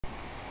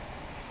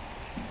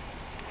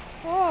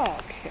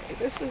Okay,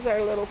 this is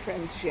our little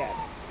friend Jed.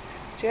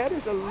 Jed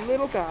is a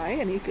little guy,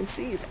 and you can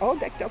see he's all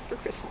decked up for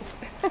Christmas.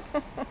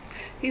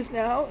 He's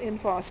now in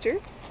foster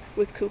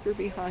with Cooper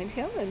behind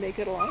him, and they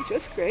get along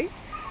just great.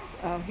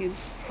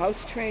 He's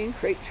house trained,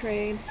 crate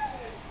trained.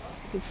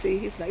 You can see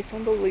he's nice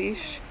on the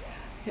leash.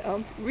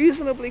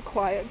 Reasonably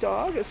quiet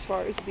dog as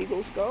far as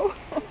beagles go.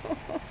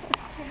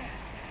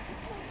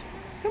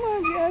 Come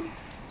on, Jed.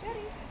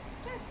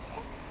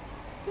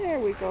 There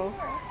we go.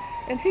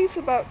 And he's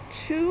about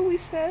 2, we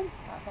said?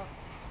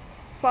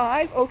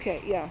 5?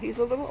 Okay, yeah, he's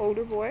a little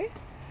older boy.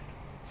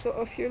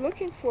 So if you're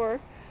looking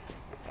for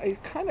a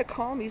kind of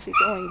calm,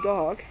 easygoing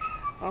dog,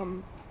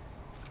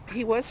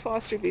 he was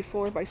fostered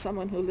before by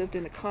someone who lived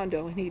in a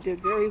condo, and he did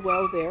very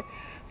well there.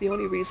 The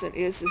only reason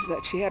is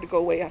that she had to go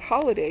away at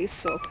holidays,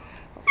 so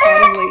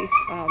finally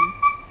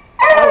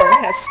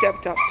Alan has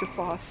stepped up to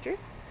foster.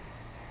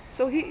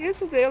 So he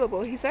is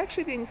available. He's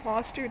actually being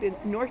fostered in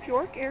North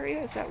York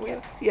area. Is that where?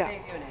 Yes, Yeah,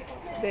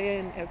 Bay Bay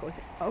and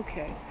Eglinton.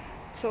 Okay.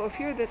 So if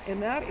you're in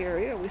that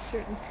area, we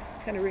certainly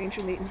can arrange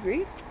a meet and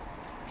greet.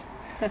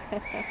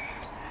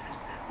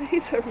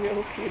 He's a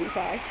real cutie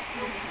pie.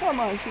 Come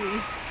on, sweetie.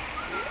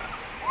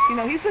 You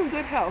know, he's in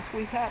good health.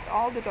 We've had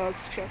all the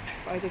dogs checked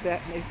by the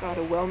vet, and they've got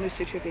a wellness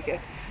certificate.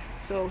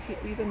 So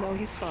even though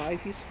he's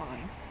 5, he's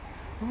fine.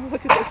 Oh,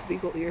 look at those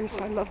beagle ears.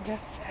 I love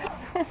that.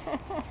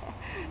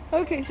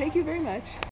 Okay, thank you very much.